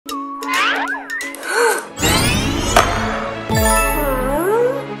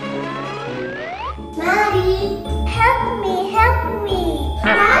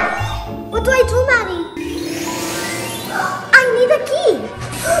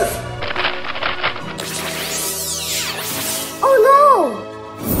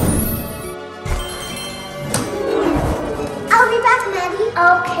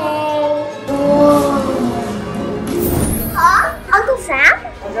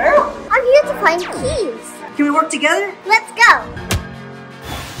find keys. Can we work together? Let's go.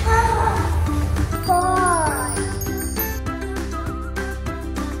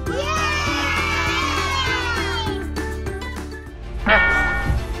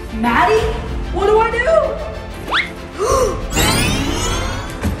 Maddie? What do I do?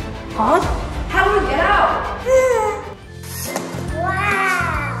 Huh? How do I get out?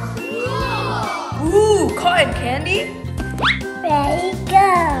 Wow. Ooh, cotton candy? Ready, go.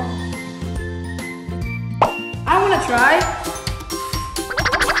 I want to try.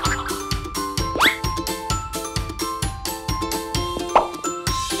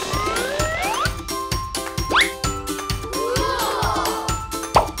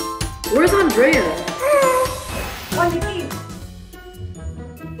 Where's Andrea? Find the key.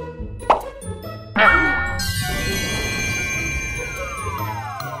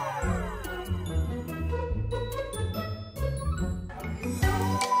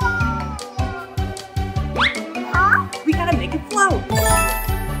 We gotta make it float.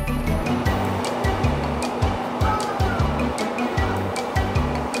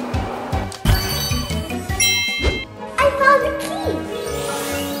 I found the key.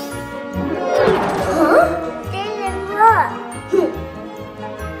 Huh? Didn't work.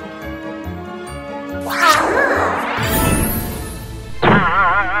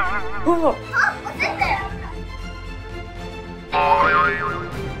 Oh. Oh, what's in there?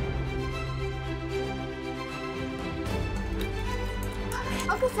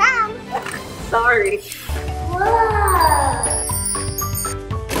 Uncle Sam. Sorry. Whoa.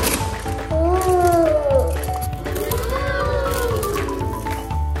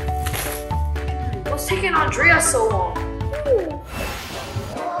 What's taking Andrea so long?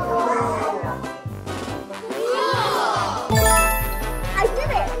 I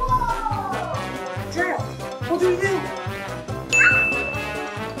did it. Andrea, what do you do?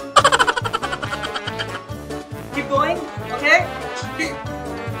 Keep going, okay?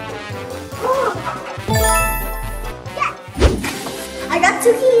 Yes. I got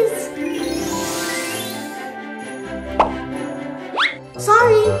 2 keys.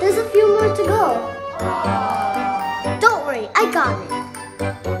 Sorry, there's a few more to go. Don't worry, I got it.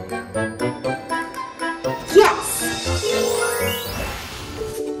 Yes.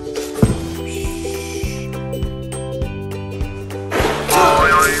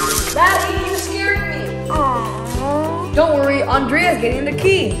 Maddie, you scared me. Aww. Don't worry, Andrea's getting the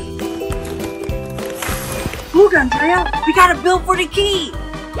key. Look, Andrea, we gotta build for the key.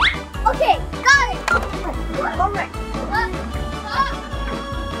 Okay, got it. All right.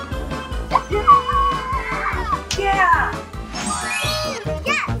 Yeah.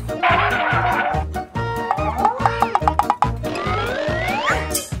 Yes.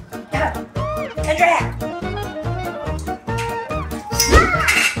 Andrea.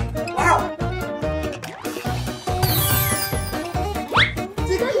 Wow.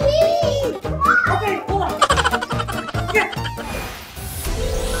 To the key. Come on. Okay, hold on. Yeah.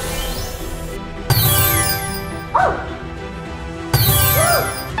 Oh.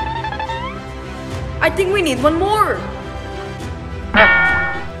 I think we need one more.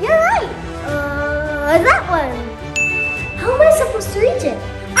 You're right. That one. How am I supposed to reach it?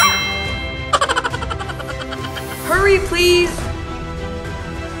 Ah! Hurry, please.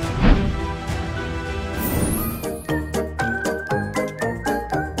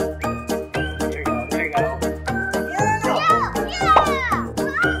 There you go, there you go. Yeah.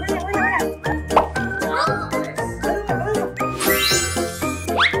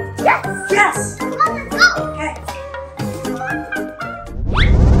 Yes. Yes. Come on, let's go. Okay.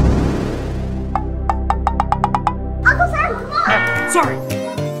 Uncle Sam, come on. Sorry.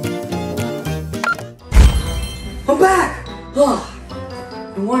 I'm back. Oh,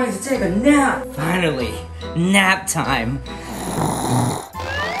 I wanted to take a nap. Finally, nap time.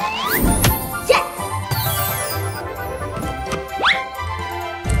 Yes.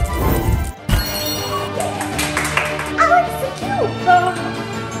 Oh, it's so cute.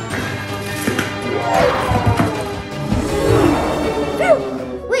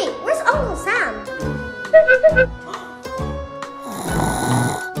 Wait, where's Uncle Sam?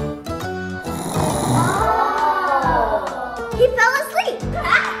 He fell asleep.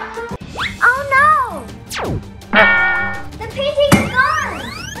 Oh no! The painting is gone.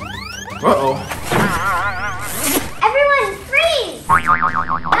 Uh-oh. Everyone freeze! No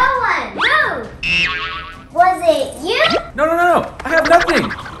one move! Was it you? No. I have nothing.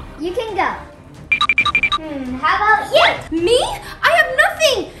 You can go. How about you? Me? I have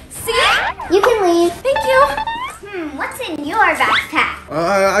nothing! See? You can leave. Thank you. What's in your backpack?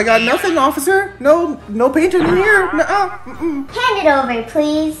 I got nothing, officer. No painting in here. Nuh-uh. Hand it over,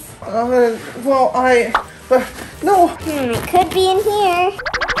 please. No. It could be in here.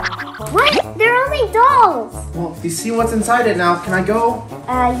 What? They're only dolls. Well, if you see what's inside it now, can I go?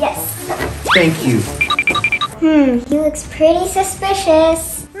 Yes. Thank you. He looks pretty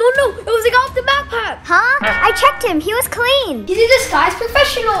suspicious. No, it was a guy off the backpack. Huh? I checked him. He was clean. He's a disguised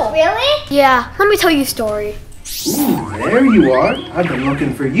professional. Really? Yeah, let me tell you a story. Ooh, there you are. I've been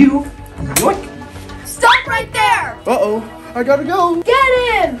looking for you. Yoink. Stop right there. Uh-oh, I gotta go.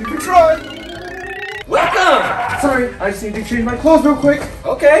 Get him. You can try. Welcome! Sorry, I just need to change my clothes real quick.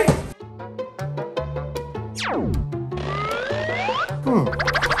 Okay.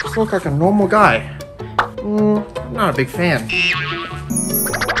 Just look like a normal guy. I'm not a big fan.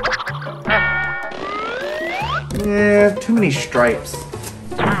 Yeah, too many stripes.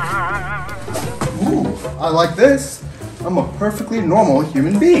 Ooh, I like this. I'm a perfectly normal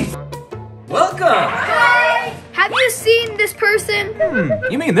human being. Welcome! Hi. Have you seen this person?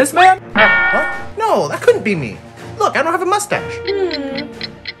 You mean this man? Huh? No, that couldn't be me. Look, I don't have a mustache.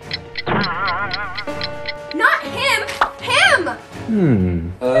 Not him.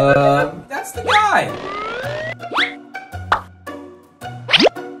 Him. That's the guy.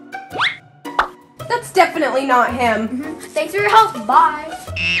 That's definitely not him. Thanks for your help. Bye.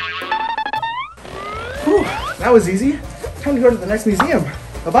 Whew, that was easy. Time to go to the next museum.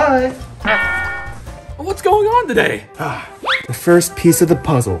 Bye-bye. What's going on today? The first piece of the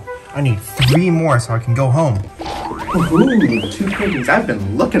puzzle. I need 3 more so I can go home. Ooh, the 2 paintings I've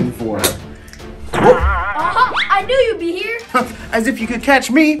been looking for. I knew you'd be here. As if you could catch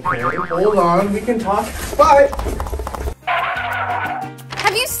me. Hold on, we can talk. Bye.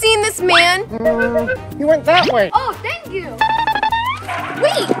 Have you seen this man? He went that way. Oh, thank you.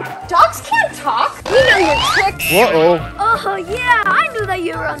 Wait, dogs can't talk. We know your tricks. Uh-oh. Oh, yeah, I knew that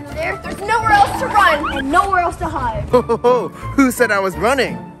you were under there. There's nowhere else to run and nowhere else to hide. Who said I was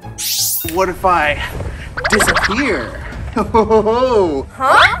running? What if I disappear?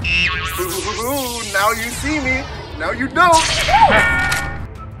 Huh? Now you see me. Now you don't.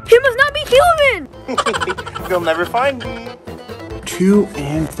 He must not be human. They'll never find me. 2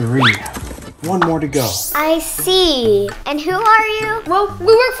 and 3. 1 more to go. I see. And who are you? Well, we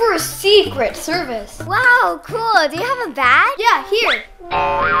work for a secret service. Wow, cool. Do you have a badge? Yeah, here.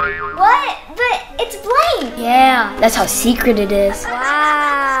 What? But it's blank. Yeah, that's how secret it is.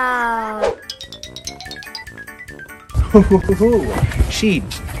 Wow. She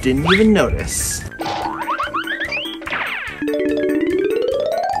didn't even notice.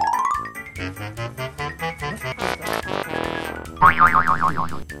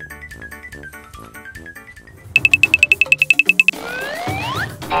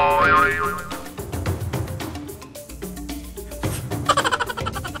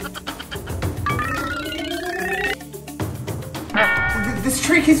 This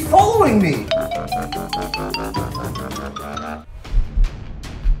tree keeps following me.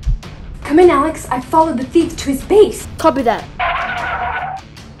 Come in, Alex. I followed the thief to his base. Copy that.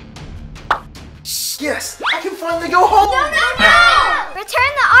 Yes, I can finally go home. No!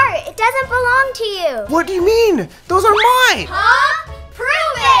 Return the art. It doesn't belong to you. What do you mean? Those are mine. Huh?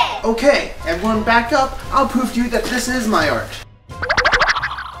 Prove it. Okay, everyone back up. I'll prove to you that this is my art.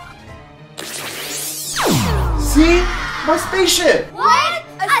 See? My spaceship. What?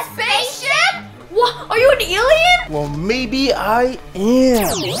 A spaceship? What? Are you an alien? Well, maybe I am.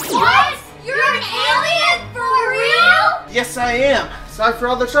 What? You're an alien? For real? Yes, I am. Sorry for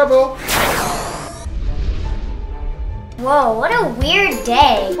all the trouble. Whoa, what a weird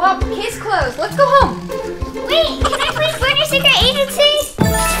day. Well, case closed. Let's go home. Wait, can I please join your secret agency?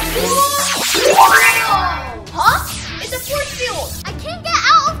 Huh? It's a force field. I can't get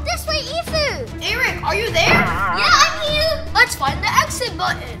out of this way either. Eric, are you there? Yeah, I'm here. Let's find the exit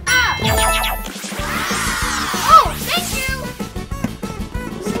button. Ah! Oh, thank you.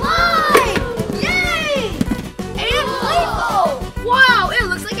 Slide! Yay! And playful! Wow, it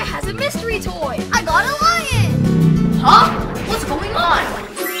looks like it has a mystery toy. I got a lion. Huh? What's going on?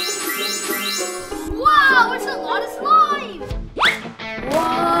 Wow, it's a lot of slime!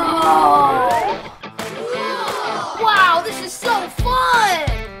 Whoa! Wow, this is so fun!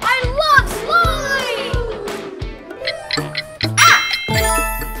 I love slime!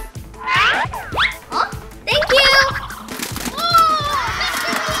 Huh? Thank you.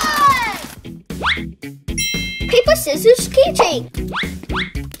 Paper, scissors, keychain.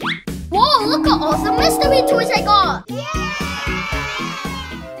 Whoa, look at all the mystery toys I got. Yay!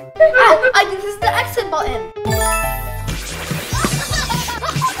 I think this is the exit button.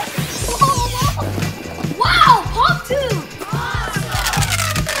 Wow, pop tube!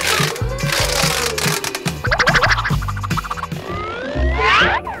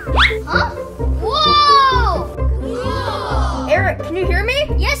 Huh? Whoa! Cool. Eric, can you hear me?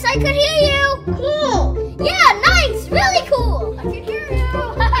 Yes, I could hear you. Cool. Yeah, nice. Really cool. I can hear you.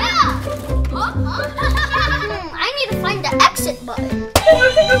 Yeah. I need to find the exit button.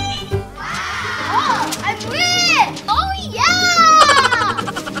 Oh, I win! Oh, yeah!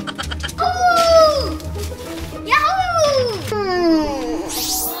 Ooh! Yahoo!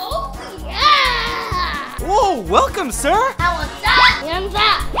 Oh, yeah! Whoa, welcome, sir. I want that, and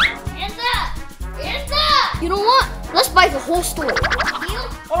that, and that, and that. You know what? Let's buy the whole store. You?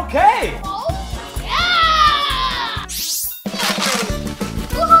 Okay. Oh, yeah!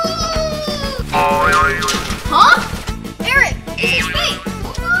 Woohoo! Huh? Eric, this is fake.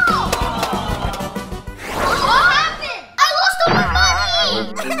 What happened? I lost all my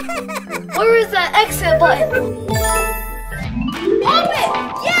money! Where is that exit button? Pop it!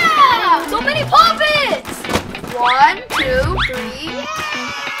 Yeah! So many pop-its! 1, 2, 3.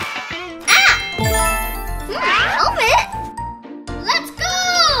 Helmet? Let's go!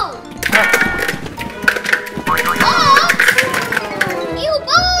 Oh! Ew,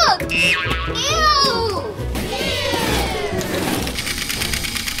 bugs! Ew!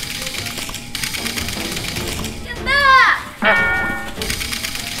 Get back!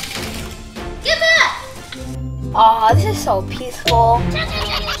 Get back! Aw, this is so peaceful.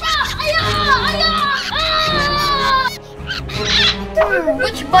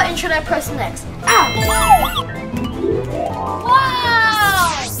 Which button should I press next? Wow!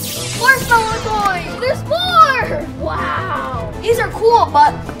 More smaller toys! There's more! Wow! These are cool,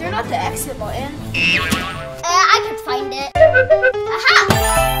 but they're not the exit button. I can find it. Aha!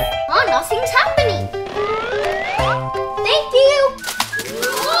 Oh, nothing's happening. Thank you.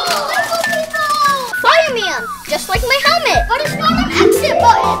 Oh, little people! Fireman, just like my helmet. But it's not an exit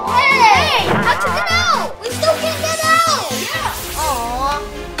button. Hey, how to get out? We still can't get out. Yeah. Aww.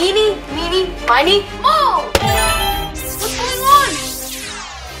 Eeny, meeny, miny, mo! What's going on?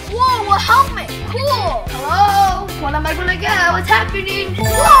 Whoa, a helmet! Cool! Hello? What am I gonna get? What's happening?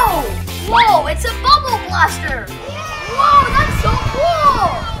 Whoa! Whoa, it's a bubble blaster! Whoa, that's so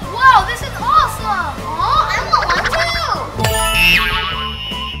cool! Wow, this is awesome! Oh, I want one too.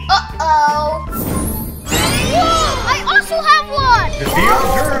 Uh-oh. Whoa, I also have one. Defeat all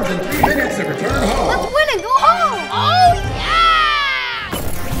germs in 3 minutes and return home. Let's win and go home! Oh, yeah!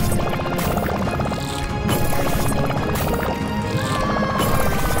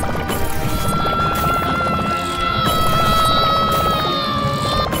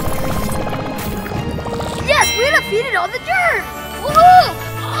 Yes, we defeated all the germs! Woohoo!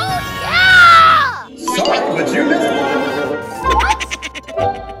 Oh, yeah! Sorry, but you missed one.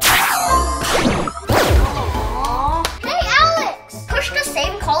 Hey, Alex! Push the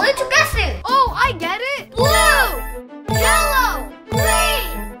same color to guess it. Oh, I get it! Blue! Yellow! Green!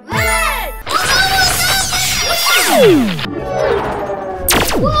 Red!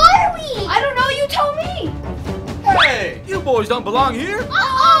 Where are we? I don't know, you tell me! Hey, you boys don't belong here.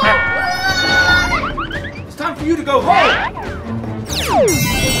 Uh-oh! It's time for you to go home.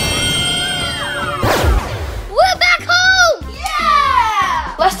 We're back home!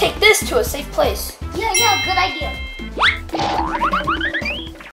 Yeah! Let's take this to a safe place. Yeah, good idea.